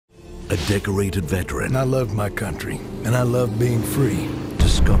a decorated veteran, I love my country, and I love being free.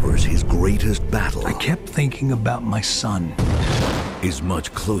 discovers his greatest battle I kept thinking about my son. is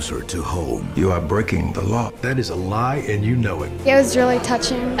much closer to home. You are breaking the law. That is a lie, and you know it. It was really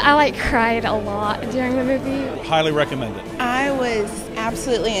touching. I cried a lot during the movie. Highly recommend it. I was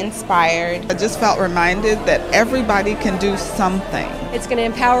absolutely inspired. I just felt reminded that everybody can do something. It's going to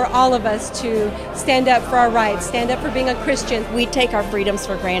empower all of us to stand up for our rights, stand up for being a Christian. We take our freedoms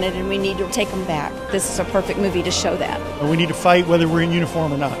for granted and we need to take them back. This is a perfect movie to show that. We need to fight whether we're in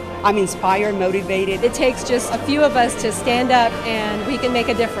uniform or not. I'm inspired, motivated. It takes just a few of us to stand up and we can make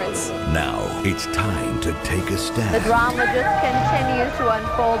a difference. Now it's time to take a The stand drama just continues to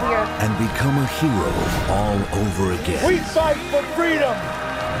unfold here. and become a hero all over again. We fight for freedom!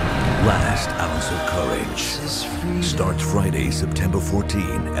 Last Ounce of Courage starts Friday, September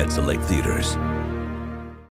 14 at select theaters.